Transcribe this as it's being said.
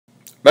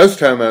Most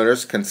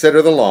homeowners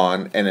consider the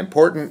lawn an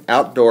important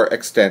outdoor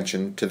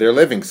extension to their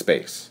living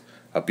space.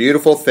 A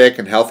beautiful, thick,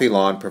 and healthy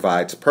lawn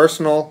provides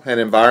personal and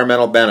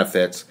environmental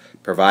benefits,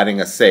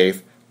 providing a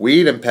safe,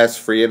 weed and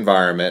pest-free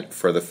environment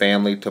for the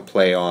family to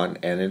play on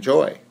and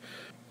enjoy.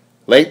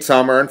 Late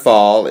summer and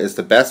fall is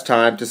the best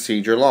time to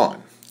seed your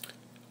lawn.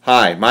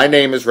 Hi, my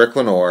name is Rick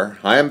Lenore.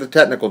 I am the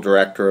Technical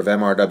Director of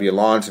MRW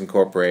Lawns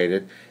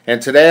Incorporated,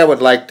 and today I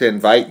would like to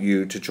invite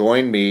you to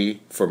join me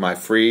for my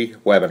free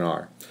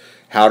webinar,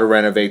 How to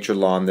Renovate Your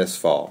Lawn This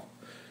Fall.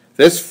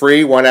 This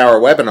free 1-hour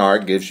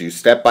webinar gives you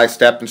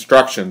step-by-step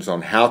instructions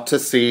on how to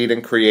seed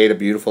and create a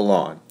beautiful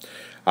lawn.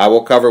 I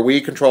will cover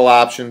weed control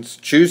options,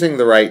 choosing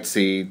the right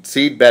seed,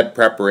 seed bed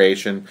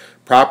preparation,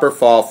 proper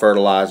fall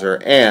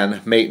fertilizer,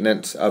 and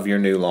maintenance of your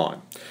new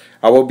lawn.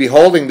 I will be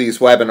holding these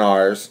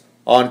webinars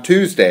on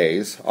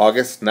Tuesdays,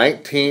 August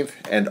 19th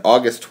and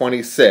August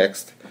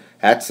 26th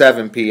at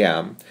 7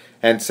 p.m.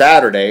 and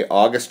Saturday,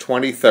 August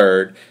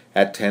 23rd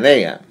at 10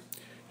 a.m.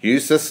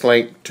 Use this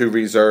link to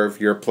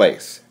reserve your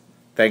place.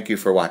 Thank you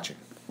for watching.